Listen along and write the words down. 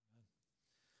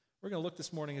We're going to look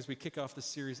this morning as we kick off this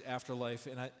series, Afterlife,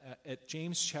 and at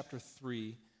James chapter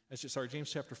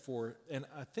 4, and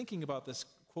thinking about this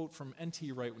quote from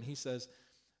N.T. Wright when he says,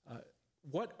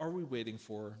 what are we waiting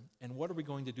for, and what are we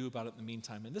going to do about it in the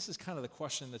meantime? And this is kind of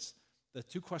the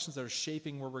two questions that are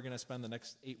shaping where we're going to spend the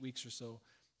next 8 weeks or so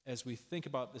as we think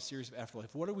about the series of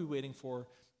Afterlife. What are we waiting for,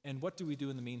 and what do we do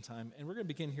in the meantime? And we're going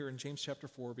to begin here in James chapter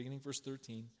 4, beginning verse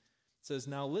 13. It says,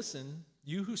 "Now listen,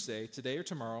 you who say, today or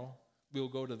tomorrow, we will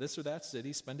go to this or that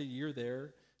city, spend a year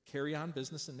there, carry on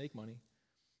business, and make money.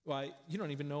 Why, you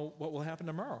don't even know what will happen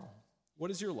tomorrow.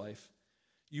 What is your life?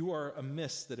 You are a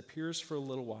mist that appears for a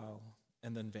little while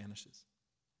and then vanishes."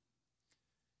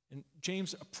 And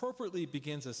James appropriately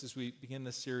begins us as we begin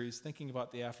this series, thinking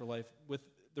about the afterlife, with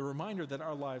the reminder that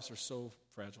our lives are so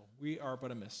fragile. We are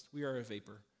but a mist. We are a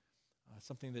vapor,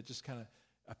 something that just kind of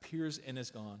appears and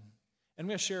is gone. And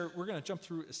we're going to jump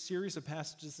through a series of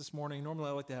passages this morning. Normally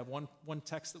I like to have one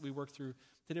text that we work through.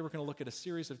 Today we're going to look at a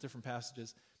series of different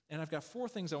passages. And I've got 4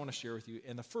 things I want to share with you.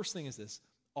 And the first thing is this: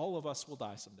 all of us will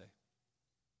die someday.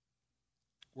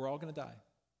 We're all going to die.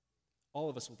 All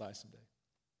of us will die someday.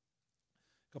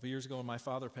 A couple years ago when my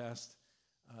father passed,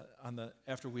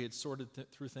 after we had sorted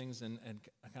through things and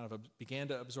kind of began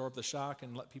to absorb the shock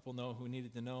and let people know who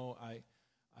needed to know,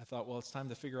 I thought, well, it's time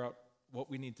to figure out what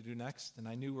we need to do next. And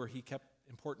I knew where he kept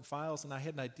important files, and I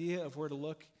had an idea of where to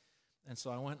look. And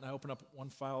so I went and I opened up one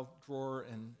file drawer,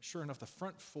 and sure enough, the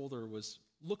front folder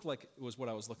looked like it was what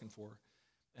I was looking for.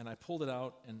 And I pulled it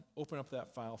out and opened up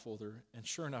that file folder, and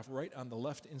sure enough, right on the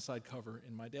left inside cover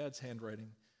in my dad's handwriting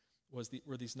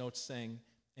were these notes saying,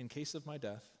 "In case of my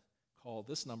death, call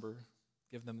this number,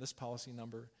 give them this policy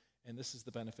number, and this is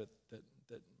the benefit that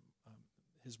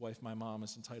his wife, my mom,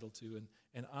 is entitled to,"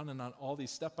 and on, all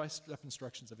these step-by-step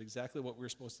instructions of exactly what we were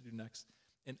supposed to do next.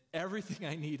 And everything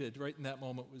I needed right in that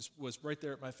moment was right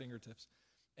there at my fingertips.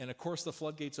 And of course, the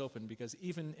floodgates opened, because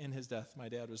even in his death, my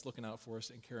dad was looking out for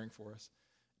us and caring for us.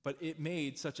 But it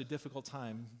made such a difficult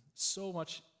time so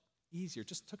much easier.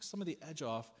 Just took some of the edge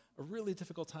off a really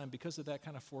difficult time because of that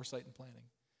kind of foresight and planning.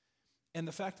 And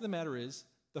the fact of the matter is,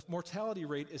 the mortality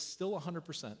rate is still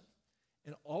 100%.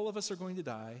 And all of us are going to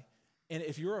die. And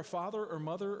if you're a father or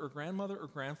mother or grandmother or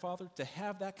grandfather, to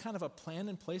have that kind of a plan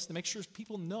in place to make sure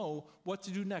people know what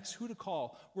to do next, who to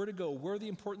call, where to go, where the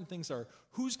important things are,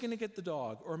 who's going to get the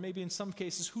dog, or maybe in some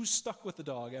cases, who's stuck with the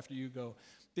dog after you go.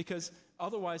 Because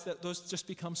otherwise, those just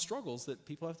become struggles that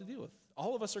people have to deal with.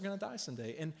 All of us are going to die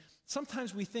someday. And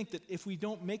sometimes we think that if we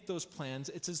don't make those plans,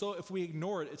 it's as though if we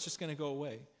ignore it, it's just going to go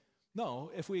away.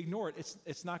 No, if we ignore it,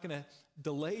 it's not going to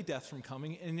delay death from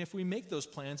coming. And if we make those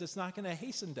plans, it's not going to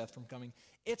hasten death from coming.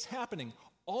 It's happening.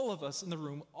 All of us in the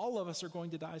room, all of us are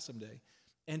going to die someday.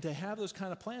 And to have those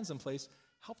kind of plans in place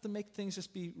help to make things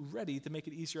just be ready to make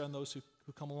it easier on those who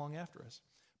come along after us.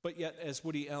 But yet, as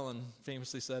Woody Allen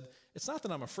famously said, it's not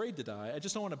that I'm afraid to die, I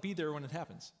just don't want to be there when it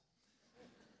happens.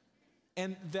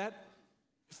 And that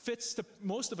fits to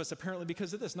most of us apparently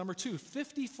because of this. Number 2,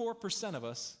 54% of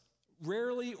us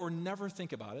rarely or never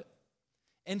think about it.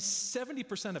 And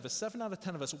 70% of us, 7 out of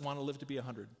 10 of us, want to live to be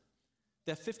 100.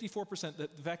 That 54%,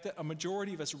 the fact that a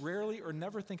majority of us rarely or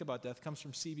never think about death comes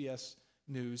from CBS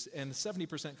News, and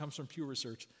 70% comes from Pew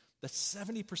Research. That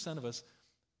 70% of us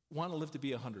want to live to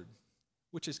be 100,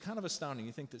 which is kind of astounding.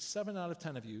 You think that 7 out of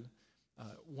 10 of you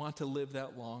want to live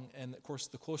that long, and of course,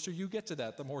 the closer you get to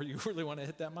that, the more you really want to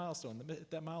hit that milestone, hit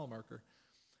that mile marker.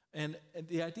 And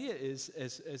the idea is,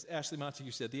 as Ashley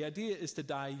Montague said, the idea is to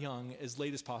die young as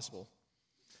late as possible.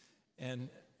 And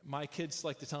my kids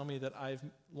like to tell me that I've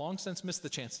long since missed the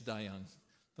chance to die young,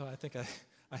 though I think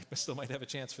I still might have a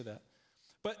chance for that.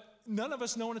 But none of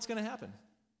us know when it's going to happen.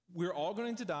 We're all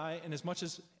going to die, and as much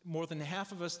as more than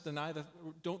half of us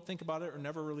don't think about it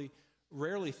or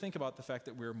rarely think about the fact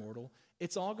that we're mortal,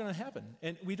 it's all going to happen.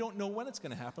 And we don't know when it's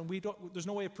going to happen. There's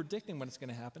no way of predicting when it's going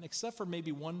to happen, except for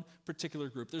maybe one particular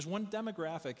group. There's one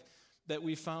demographic that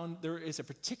we found. There is a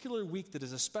particular week that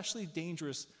is especially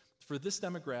dangerous for this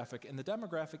demographic, and the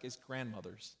demographic is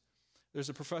grandmothers. There's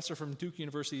a professor from Duke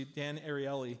University, Dan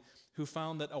Ariely, who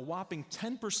found that a whopping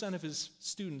 10% of his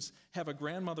students have a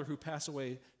grandmother who passed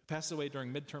away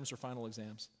during midterms or final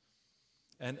exams.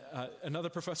 And another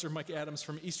professor, Mike Adams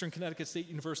from Eastern Connecticut State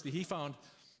University, he found,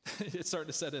 it's starting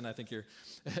to set in, I think, here.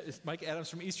 Mike Adams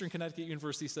from Eastern Connecticut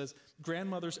University says,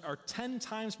 grandmothers are 10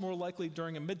 times more likely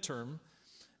during a midterm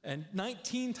and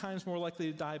 19 times more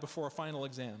likely to die before a final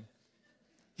exam.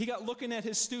 He got looking at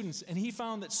his students, and he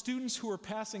found that students who were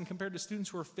passing compared to students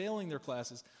who were failing their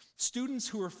classes, students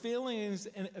who were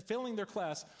failing their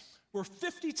class were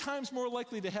 50 times more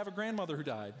likely to have a grandmother who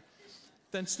died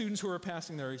than students who were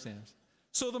passing their exams.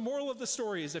 So the moral of the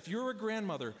story is if you're a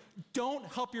grandmother, don't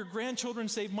help your grandchildren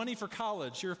save money for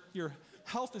college. Your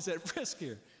health is at risk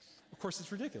here. Of course,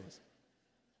 it's ridiculous.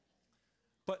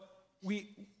 But we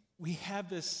have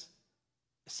this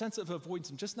sense of avoidance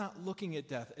and just not looking at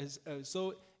death as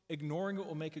though ignoring it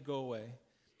will make it go away.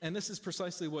 And this is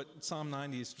precisely what Psalm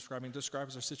 90 is describing. It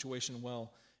describes our situation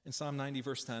well. In Psalm 90,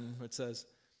 verse 10, it says,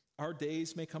 "Our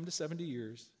days may come to 70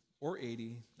 years or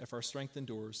 80 if our strength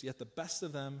endures, yet the best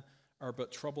of them are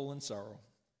but trouble and sorrow,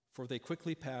 for they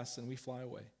quickly pass and we fly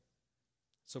away."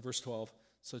 So verse 12,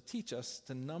 "So teach us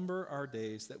to number our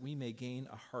days that we may gain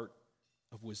a heart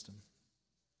of wisdom."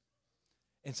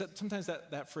 And so sometimes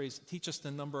that phrase, "teach us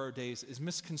to number our days," is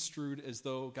misconstrued as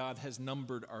though God has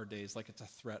numbered our days, like it's a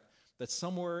threat. That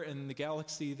somewhere in the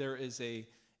galaxy there is a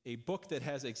book that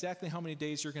has exactly how many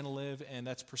days you're going to live, and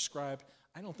that's prescribed.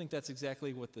 I don't think that's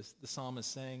exactly what the psalm is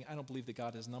saying. I don't believe that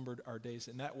God has numbered our days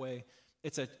in that way.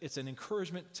 It's an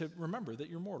encouragement to remember that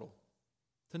you're mortal,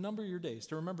 to number your days,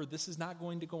 to remember this is not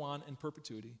going to go on in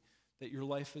perpetuity, that your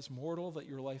life is mortal, that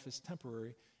your life is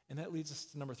temporary. And that leads us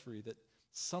to number 3, that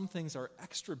some things are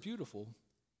extra beautiful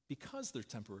because they're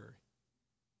temporary.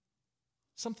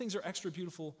 Some things are extra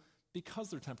beautiful because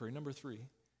they're temporary, number 3.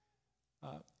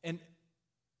 And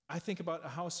I think about the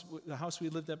house we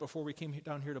lived at before we came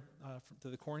down here to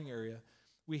the Corning area.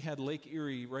 We had Lake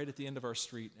Erie right at the end of our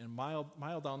street, and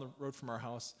mile down the road from our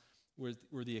house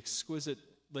were the exquisite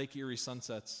Lake Erie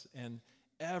sunsets. And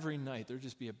every night there'd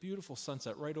just be a beautiful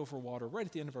sunset right over water, right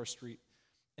at the end of our street.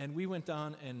 And we went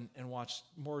down and watched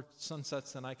more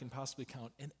sunsets than I can possibly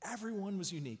count. And everyone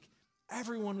was unique.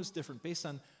 Everyone was different based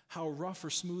on how rough or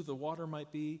smooth the water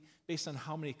might be, based on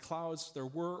how many clouds there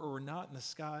were or were not in the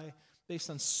sky, based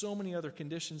on so many other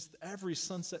conditions. Every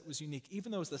sunset was unique.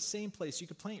 Even though it was the same place, you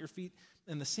could plant your feet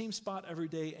in the same spot every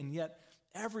day, and yet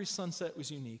every sunset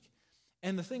was unique.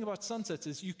 And the thing about sunsets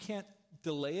is you can't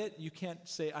delay it. You can't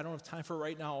say, I don't have time for it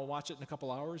right now, I'll watch it in a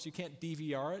couple hours. You can't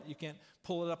DVR it. You can't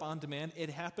pull it up on demand. It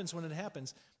happens when it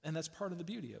happens, and that's part of the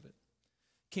beauty of it.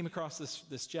 Came across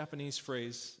this Japanese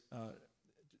phrase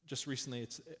just recently.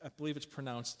 I believe it's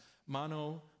pronounced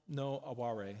mano no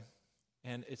aware.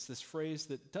 And it's this phrase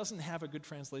that doesn't have a good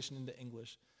translation into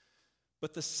English.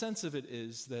 But the sense of it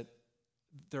is that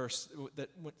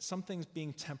when something's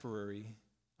being temporary,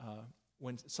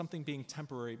 when something being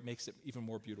temporary makes it even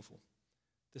more beautiful.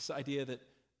 This idea that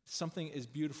something is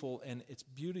beautiful and its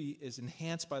beauty is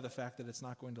enhanced by the fact that it's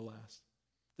not going to last.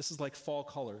 This is like fall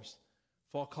colors.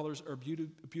 Fall colors are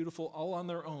beautiful all on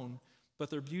their own, but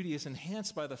their beauty is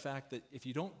enhanced by the fact that if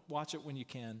you don't watch it when you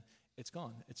can, it's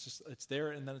gone. It's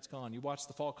there and then it's gone. You watch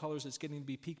the fall colors, it's getting to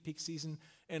be peak season,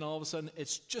 and all of a sudden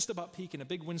it's just about peak and a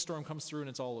big windstorm comes through and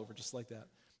it's all over just like that.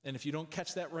 And if you don't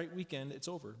catch that right weekend, it's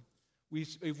over.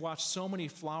 We've watched so many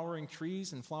flowering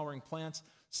trees and flowering plants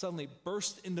suddenly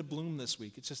burst into bloom this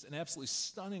week. It's just an absolutely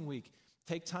stunning week.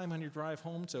 Take time on your drive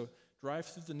home to drive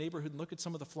through the neighborhood and look at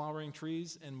some of the flowering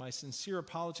trees. And my sincere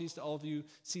apologies to all of you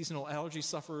seasonal allergy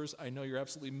sufferers. I know you're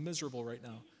absolutely miserable right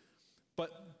now.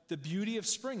 But the beauty of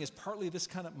spring is partly this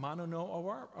kind of mano no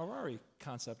aware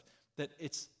concept, that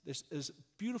it's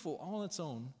beautiful all on its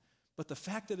own, but the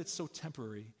fact that it's so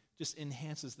temporary just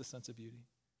enhances the sense of beauty.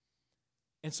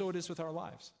 And so it is with our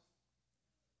lives.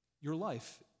 Your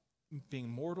life, being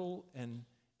mortal and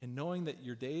knowing that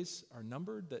your days are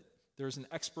numbered, that there's an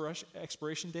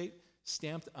expiration date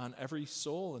stamped on every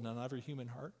soul and on every human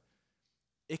heart,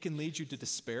 it can lead you to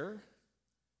despair.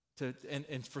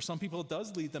 And for some people, it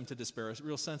does lead them to despair. A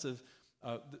real sense of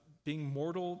being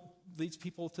mortal leads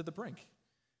people to the brink.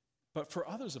 But for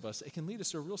others of us, it can lead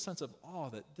us to a real sense of awe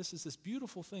that this is this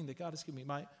beautiful thing that God has given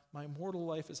me. My mortal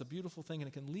life is a beautiful thing, and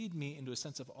it can lead me into a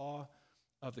sense of awe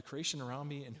of the creation around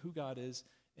me and who God is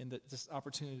and this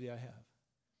opportunity I have.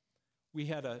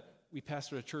 We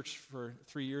pastored a church for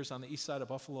 3 years on the east side of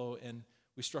Buffalo, and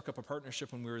we struck up a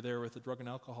partnership when we were there with the Drug and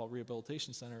Alcohol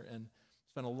Rehabilitation Center and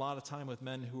spent a lot of time with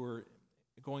men who were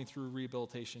going through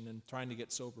rehabilitation and trying to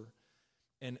get sober.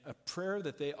 And a prayer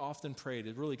that they often prayed,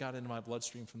 it really got into my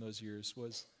bloodstream from those years,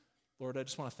 was, Lord, I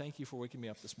just want to thank you for waking me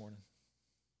up this morning.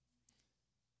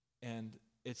 And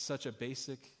it's such a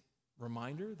basic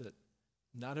reminder that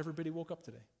not everybody woke up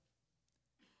today.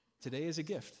 Today is a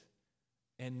gift.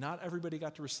 And not everybody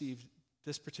got to receive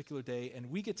this particular day, and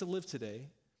we get to live today,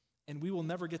 and we will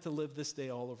never get to live this day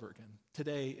all over again.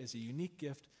 Today is a unique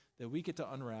gift that we get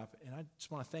to unwrap, and I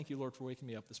just want to thank you, Lord, for waking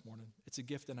me up this morning. It's a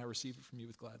gift, and I receive it from you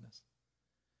with gladness.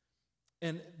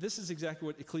 And this is exactly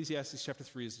what Ecclesiastes chapter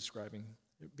 3 is describing.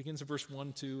 It begins in verse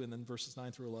 1, 2, and then verses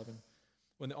 9 through 11.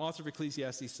 When the author of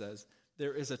Ecclesiastes says,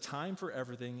 "There is a time for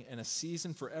everything and a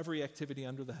season for every activity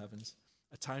under the heavens,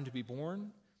 a time to be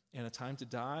born and a time to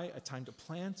die, a time to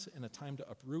plant, and a time to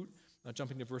uproot. Now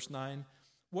jumping to verse 9,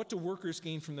 what do workers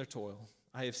gain from their toil?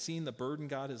 I have seen the burden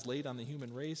God has laid on the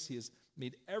human race. He has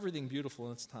made everything beautiful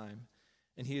in its time,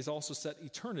 and he has also set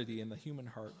eternity in the human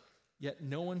heart. Yet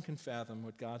no one can fathom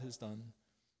what God has done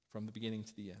from the beginning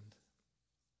to the end.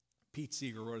 Pete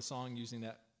Seeger wrote a song using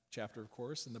that chapter, of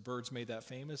course, and the Byrds made that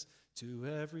famous. To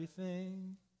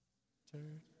everything,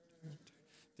 turn.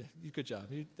 Yeah, good job.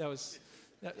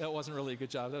 That wasn't really a good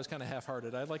job. That was kind of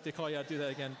half-hearted. I'd like to call you out to do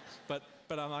that again, but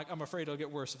I'm afraid it'll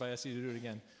get worse if I ask you to do it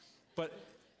again. But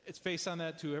it's based on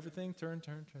that. To everything, turn.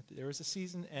 There is a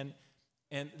season, and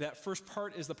that first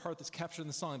part is the part that's captured in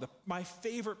the song. My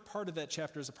favorite part of that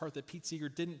chapter is the part that Pete Seeger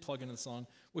didn't plug into the song,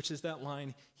 which is that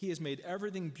line, he has made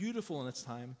everything beautiful in its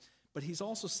time, but he's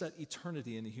also set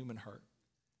eternity in the human heart.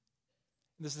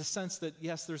 And there's the sense that,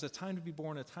 yes, there's a time to be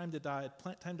born, a time to die,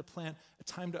 a time to plant, a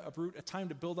time to uproot, a time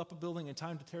to build up a building, a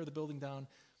time to tear the building down.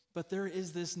 But there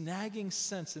is this nagging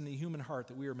sense in the human heart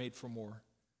that we are made for more.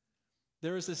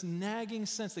 There is this nagging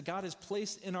sense that God has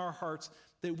placed in our hearts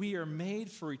that we are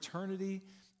made for eternity,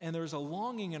 and there's a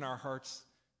longing in our hearts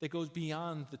that goes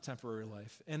beyond the temporary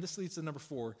life. And this leads to number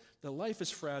 4, that life is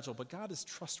fragile, but God is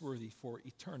trustworthy for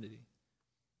eternity.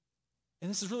 And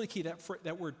this is really key.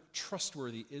 That word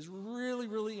trustworthy is really,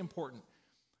 really important.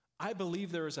 I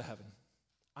believe there is a heaven.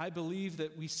 I believe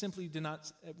that we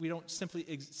don't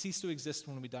simply cease to exist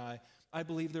when we die. I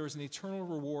believe there is an eternal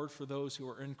reward for those who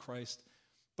are in Christ.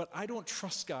 But I don't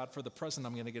trust God for the present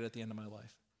I'm going to get at the end of my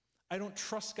life. I don't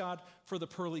trust God for the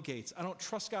pearly gates. I don't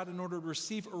trust God in order to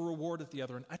receive a reward at the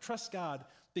other end. I trust God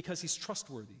because he's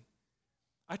trustworthy.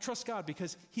 I trust God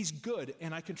because he's good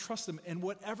and I can trust him. And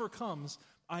whatever comes,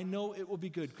 I know it will be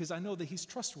good because I know that he's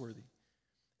trustworthy.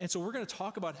 And so we're going to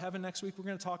talk about heaven next week. We're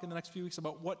going to talk in the next few weeks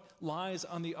about what lies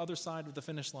on the other side of the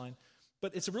finish line.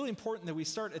 But it's really important that we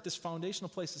start at this foundational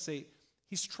place to say,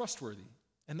 he's trustworthy.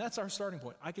 And that's our starting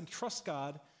point. I can trust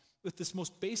God with this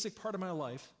most basic part of my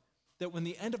life, that when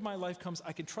the end of my life comes,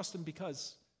 I can trust him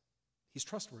because he's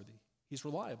trustworthy, he's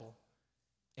reliable,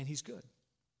 and he's good.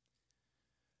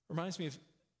 Reminds me of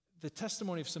the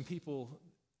testimony of some people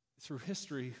through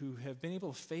history who have been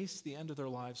able to face the end of their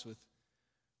lives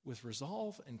with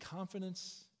resolve and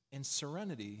confidence and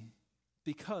serenity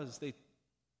because they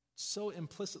so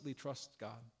implicitly trust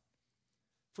God.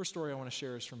 First story I want to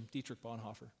share is from Dietrich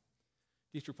Bonhoeffer.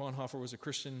 Dietrich Bonhoeffer was a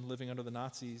Christian living under the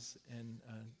Nazis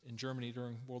in Germany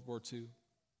during World War II.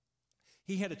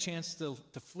 He had a chance to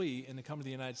flee and to come to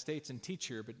the United States and teach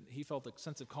here, but he felt a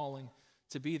sense of calling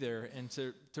to be there and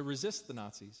to resist the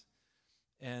Nazis.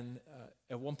 And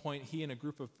at one point, he and a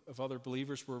group of other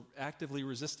believers were actively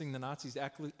resisting the Nazis,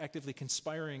 actively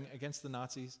conspiring against the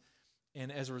Nazis.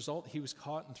 And as a result, he was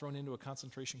caught and thrown into a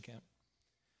concentration camp.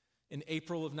 In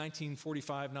April of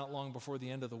 1945, not long before the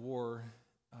end of the war,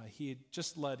 he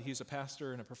was a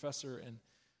pastor and a professor, and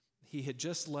he had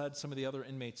just led some of the other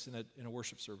inmates in a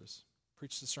worship service,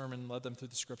 preached a sermon, led them through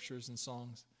the scriptures and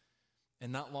songs.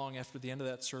 And not long after the end of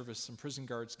that service, some prison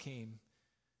guards came,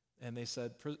 and they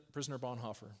said, "Prisoner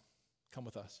Bonhoeffer, come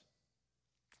with us."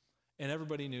 And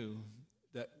everybody knew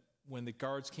that when the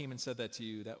guards came and said that to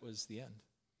you, that was the end.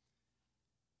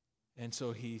 And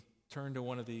so he turned to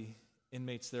one of the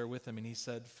inmates there with him, and he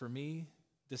said, "For me,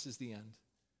 this is the end,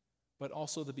 but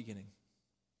also the beginning."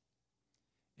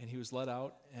 And he was let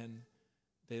out, and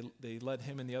they led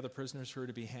him and the other prisoners who were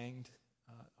to be hanged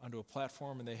onto a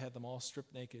platform, and they had them all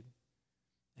stripped naked.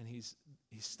 And he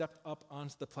stepped up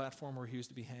onto the platform where he was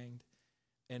to be hanged,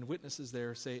 and witnesses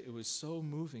there say it was so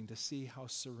moving to see how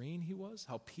serene he was,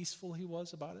 how peaceful he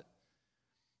was about it.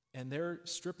 And there,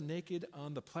 stripped naked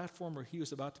on the platform where he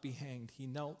was about to be hanged, he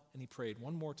knelt and he prayed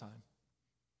one more time.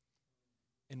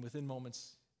 And within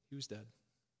moments, he was dead.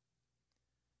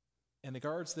 And the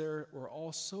guards there were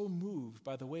all so moved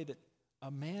by the way that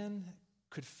a man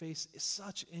could face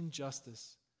such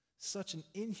injustice, such an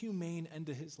inhumane end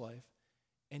to his life,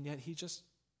 and yet he just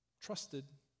trusted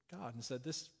God and said,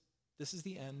 this is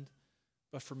the end,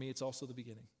 but for me it's also the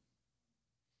beginning.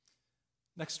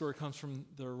 Next story comes from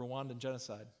the Rwandan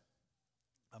genocide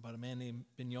about a man named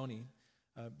Binyoni.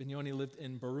 Binyoni lived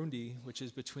in Burundi, which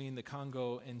is between the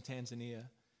Congo and Tanzania.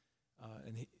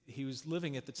 And he was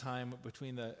living at the time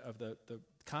between the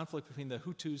conflict between the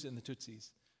Hutus and the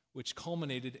Tutsis, which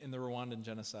culminated in the Rwandan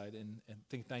genocide in I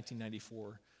think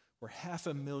 1994, where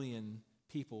 500,000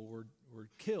 people were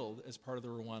killed as part of the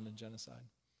Rwandan genocide.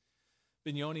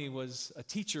 Binyoni was a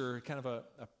teacher, kind of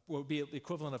what would be the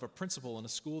equivalent of a principal in a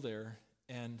school there,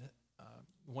 and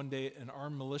one day an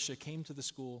armed militia came to the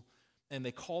school, and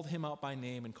they called him out by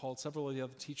name and called several of the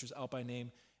other teachers out by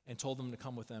name and told them to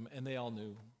come with them, and they all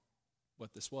knew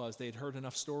what this was. They had heard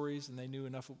enough stories and they knew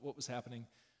enough of what was happening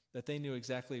that they knew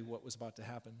exactly what was about to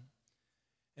happen.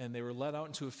 And they were led out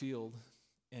into a field,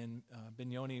 and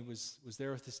Bignoni was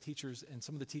there with his teachers, and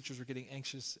some of the teachers were getting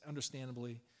anxious,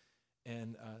 understandably,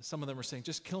 and some of them were saying,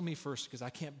 just kill me first because I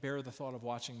can't bear the thought of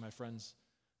watching my friends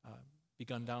be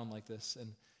gunned down like this.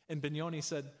 And Bignoni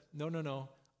said, no,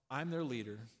 I'm their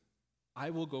leader.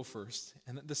 I will go first.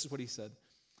 And this is what he said.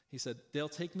 He said, they'll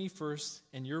take me first,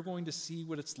 and you're going to see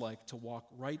what it's like to walk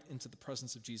right into the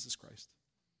presence of Jesus Christ.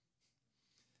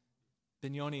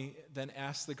 Bignoni then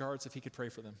asked the guards if he could pray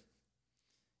for them.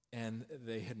 And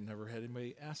they had never had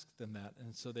anybody ask them that.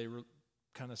 And so they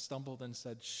kind of stumbled and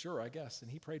said, sure, I guess.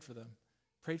 And he prayed for them,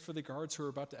 prayed for the guards who were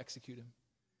about to execute him.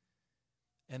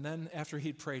 And then after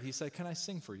he'd prayed, he said, can I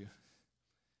sing for you?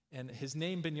 And his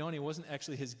name, Bignoni, wasn't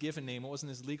actually his given name. It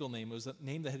wasn't his legal name. It was a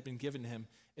name that had been given to him.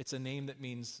 It's a name that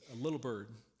means a little bird.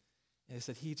 And he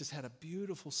said he just had a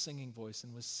beautiful singing voice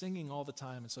and was singing all the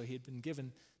time. And so he had been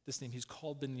given this name. He's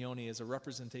called Bignoni as a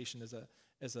representation,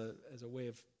 as a way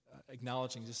of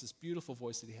acknowledging just this beautiful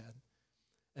voice that he had.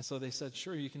 And so they said,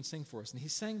 sure, you can sing for us. And he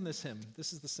sang this hymn.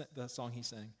 This is the song he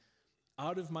sang.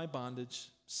 Out of my bondage,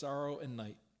 sorrow, and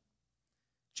night,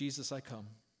 Jesus, I come.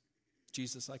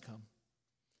 Jesus, I come.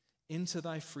 Into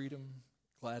thy freedom,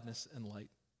 gladness, and light.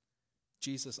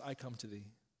 Jesus, I come to thee.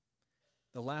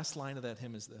 The last line of that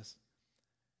hymn is this.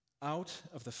 Out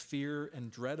of the fear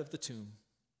and dread of the tomb,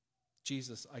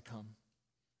 Jesus, I come.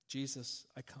 Jesus,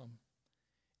 I come.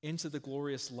 Into the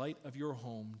glorious light of your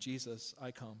home, Jesus,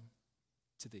 I come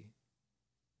to thee.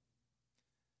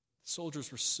 The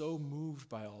soldiers were so moved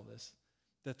by all this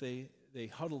that they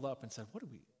huddled up and said,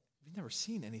 we've never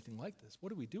seen anything like this. What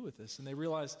do we do with this? And they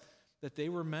realized that they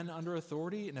were men under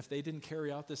authority, and if they didn't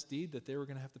carry out this deed, that they were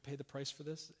going to have to pay the price for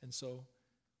this. And so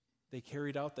they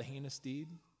carried out the heinous deed,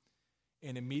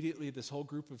 and immediately this whole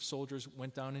group of soldiers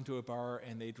went down into a bar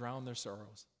and they drowned their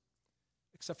sorrows,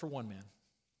 except for one man.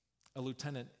 A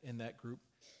lieutenant in that group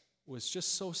was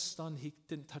just so stunned he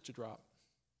didn't touch a drop.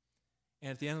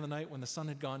 And at the end of the night, when the sun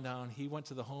had gone down, he went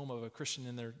to the home of a Christian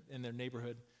in their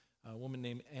neighborhood, a woman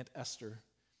named Aunt Esther,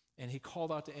 and he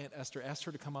called out to Aunt Esther, asked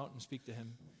her to come out and speak to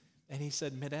him. And he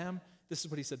said, Madame, this is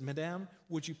what he said, Madame,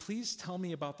 would you please tell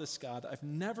me about this God? I've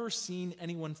never seen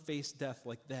anyone face death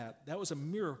like that. That was a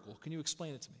miracle. Can you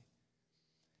explain it to me?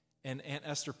 And Aunt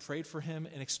Esther prayed for him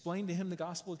and explained to him the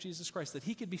gospel of Jesus Christ, that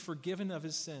he could be forgiven of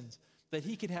his sins, that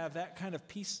he could have that kind of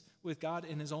peace with God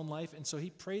in his own life. And so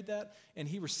he prayed that, and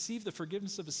he received the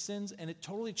forgiveness of his sins, and it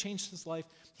totally changed his life.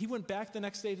 He went back the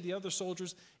next day to the other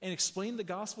soldiers and explained the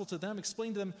gospel to them,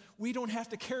 explained to them, we don't have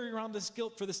to carry around this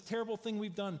guilt for this terrible thing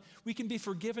we've done. We can be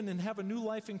forgiven and have a new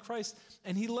life in Christ.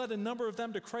 And he led a number of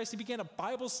them to Christ. He began a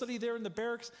Bible study there in the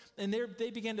barracks, and there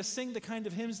they began to sing the kind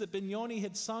of hymns that Bignoni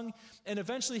had sung. And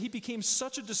eventually he became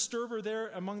such a disturber there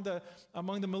among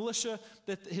the militia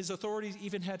that his authorities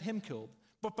even had him killed.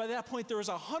 But by that point, there was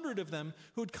 100 of them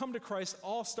who had come to Christ,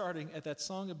 all starting at that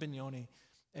song of Bignoni,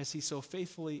 as he so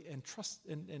faithfully and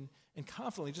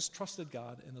confidently just trusted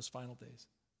God in those final days.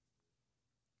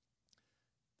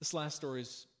 This last story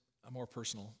is more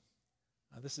personal.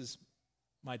 This is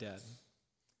my dad,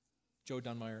 Joe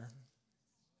Dunmire,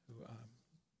 who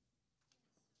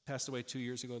passed away 2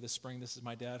 years ago this spring. This is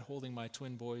my dad holding my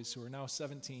twin boys, who are now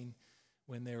 17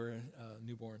 when they were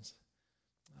newborns.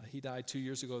 He died 2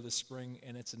 years ago this spring,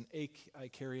 and it's an ache I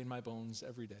carry in my bones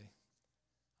every day.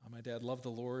 My dad loved the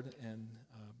Lord, and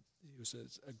he was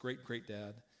a great, great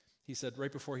dad. He said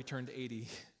right before he turned 80,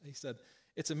 he said,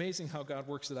 it's amazing how God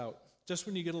works it out. Just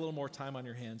when you get a little more time on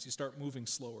your hands, you start moving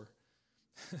slower.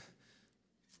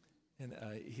 And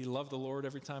he loved the Lord.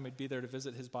 Every time he'd be there to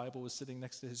visit, his Bible was sitting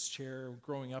next to his chair.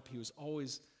 Growing up, he was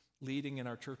always leading in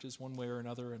our churches one way or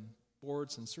another, and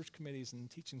boards and search committees and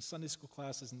teaching Sunday school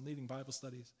classes and leading Bible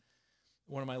studies.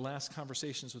 One of my last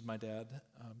conversations with my dad,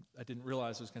 I didn't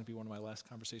realize it was going to be one of my last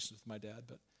conversations with my dad,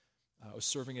 but I was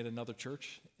serving at another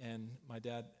church, and my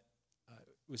dad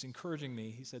was encouraging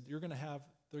me. He said, there are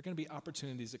going to be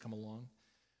opportunities that come along,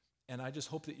 and I just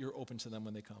hope that you're open to them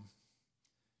when they come.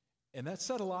 And that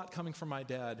said a lot coming from my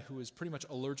dad, who was pretty much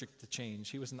allergic to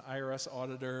change. He was an IRS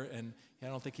auditor, and I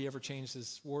don't think he ever changed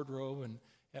his wardrobe, and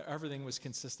everything was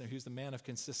consistent. He was the man of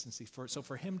consistency. So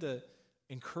for him to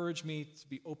encourage me to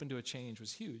be open to a change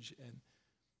was huge. And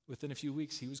within a few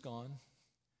weeks, he was gone.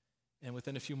 And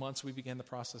within a few months, we began the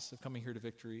process of coming here to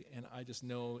Victory. And I just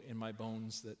know in my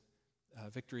bones that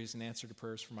Victory is an answer to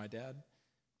prayers for my dad.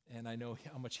 And I know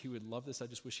how much he would love this. I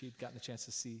just wish he'd gotten a chance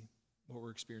to see what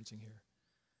we're experiencing here.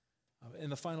 In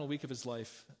the final week of his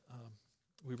life,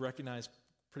 we recognized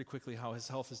pretty quickly how his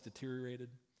health has deteriorated.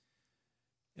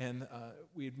 And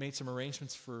we had made some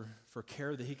arrangements for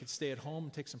care that he could stay at home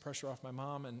and take some pressure off my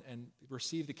mom and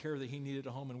receive the care that he needed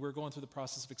at home. And we were going through the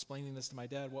process of explaining this to my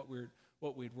dad, what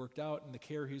we'd worked out and the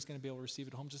care he was going to be able to receive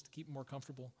at home just to keep him more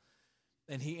comfortable.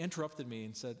 And he interrupted me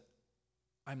and said,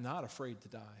 "I'm not afraid to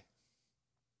die."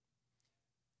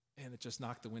 And it just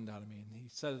knocked the wind out of me. And he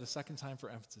said it a second time for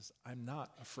emphasis, "I'm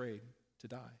not afraid to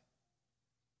die."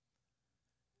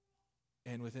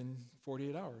 And within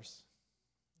 48 hours,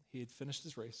 he had finished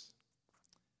his race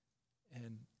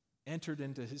and entered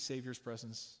into his Savior's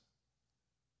presence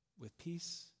with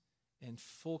peace and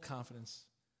full confidence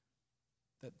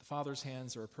that the Father's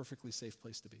hands are a perfectly safe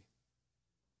place to be.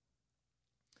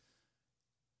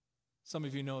 Some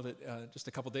of you know that just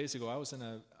a couple days ago, I was in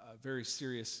a very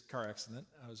serious car accident.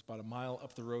 I was about a mile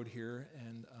up the road here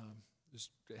and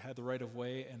had the right of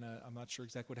way, and I'm not sure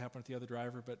exactly what happened with the other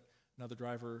driver, but another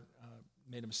driver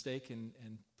made a mistake and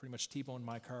pretty much T-boned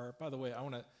my car. By the way,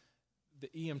 the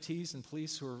EMTs and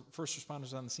police who were first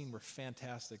responders on the scene were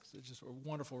fantastic. It's just a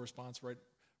wonderful response, right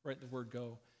the word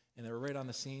go. And they were right on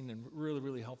the scene and really,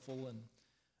 really helpful.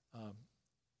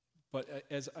 But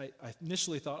as I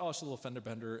initially thought, oh, it's a little fender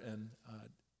bender,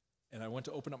 and I went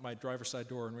to open up my driver's side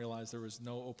door and realized there was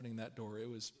no opening that door. It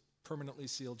was permanently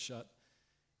sealed shut.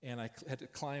 And I had to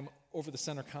climb over the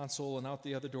center console and out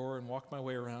the other door and walk my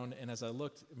way around. And as I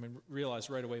looked, realized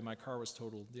right away my car was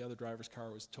totaled. The other driver's car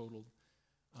was totaled.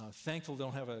 Thankful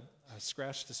don't have a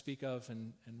scratch to speak of,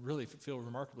 and really feel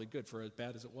remarkably good for as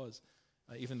bad as it was.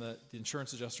 Even the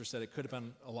insurance adjuster said it could have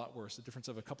been a lot worse. The difference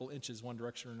of a couple inches one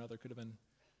direction or another could have been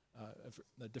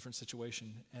a different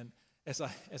situation. And as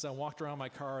I walked around my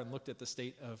car and looked at the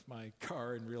state of my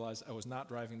car and realized I was not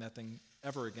driving that thing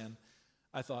ever again,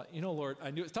 I thought, Lord, I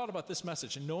thought about this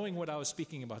message and knowing what I was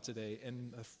speaking about today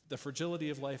and the fragility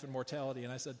of life and mortality.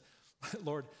 And I said,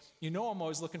 Lord, I'm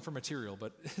always looking for material,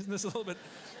 but isn't this a little bit...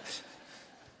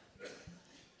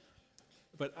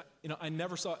 But, I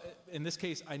never saw, in this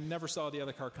case, I never saw the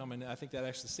other car coming. I think that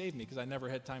actually saved me because I never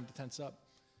had time to tense up.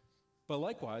 But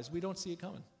likewise, we don't see it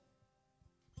coming.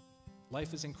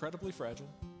 Life is incredibly fragile.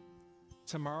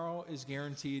 Tomorrow is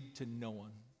guaranteed to no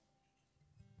one.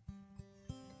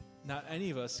 Not any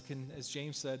of us can, as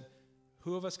James said,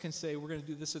 who of us can say we're going to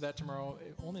do this or that tomorrow?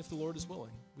 Only if the Lord is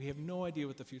willing. We have no idea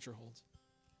what the future holds.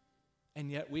 And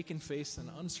yet we can face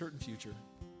an uncertain future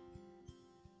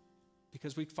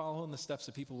because we follow in the steps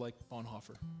of people like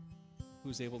Bonhoeffer,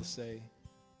 who's able to say,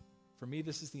 for me,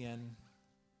 this is the end,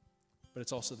 but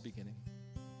it's also the beginning.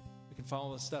 We can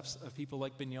follow the steps of people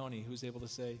like Bignoni, who's able to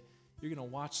say, you're going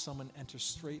to watch someone enter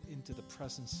straight into the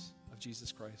presence of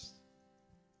Jesus Christ.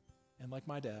 And like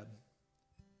my dad,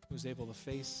 who was able to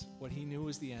face what he knew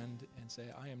was the end and say,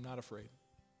 I am not afraid.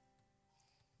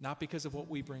 Not because of what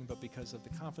we bring, but because of the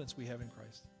confidence we have in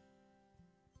Christ.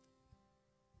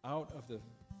 Out of the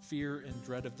fear and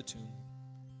dread of the tomb,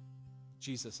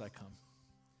 Jesus, I come.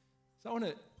 So I want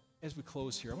to, as we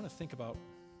close here, I want to think about,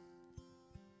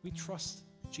 we trust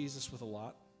Jesus with a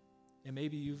lot. And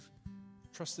maybe you've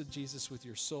trusted Jesus with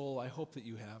your soul. I hope that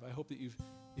you have. I hope that you've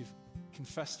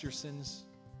confessed your sins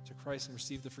to Christ and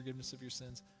received the forgiveness of your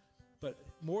sins. But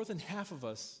more than half of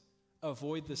us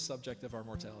avoid this subject of our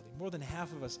mortality. More than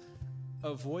half of us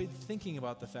avoid thinking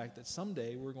about the fact that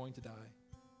someday we're going to die.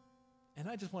 And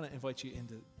I just want to invite you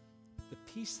into the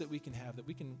peace that we can have, that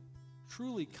we can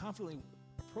truly, confidently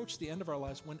approach the end of our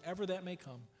lives whenever that may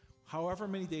come, however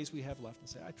many days we have left, and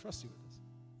say, I trust you with this.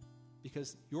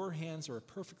 Because your hands are a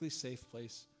perfectly safe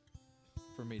place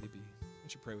for me to be.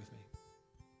 Would you pray with me?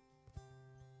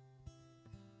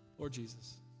 Lord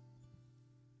Jesus,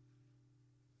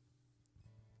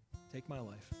 take my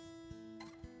life.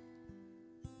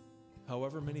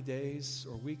 However many days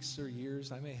or weeks or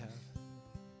years I may have,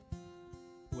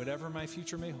 whatever my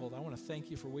future may hold, I want to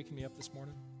thank you for waking me up this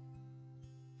morning,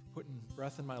 for putting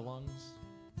breath in my lungs.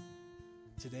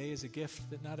 Today is a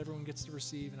gift that not everyone gets to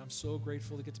receive, and I'm so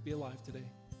grateful to get to be alive today.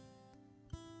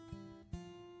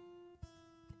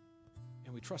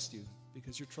 And we trust you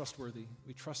because you're trustworthy.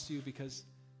 We trust you because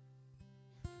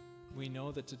we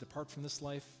know that to depart from this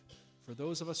life, for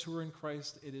those of us who are in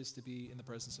Christ, it is to be in the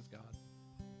presence of God.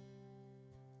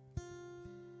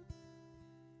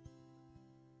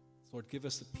 Lord, give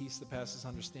us the peace that passes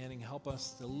understanding. Help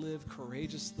us to live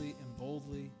courageously and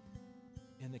boldly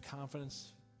in the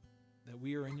confidence that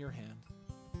we are in your hand.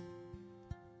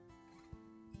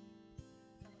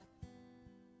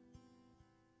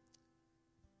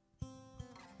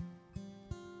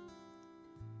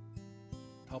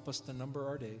 Help us to number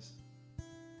our days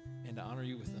and to honor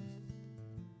you with them.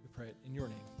 We pray it in your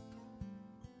name.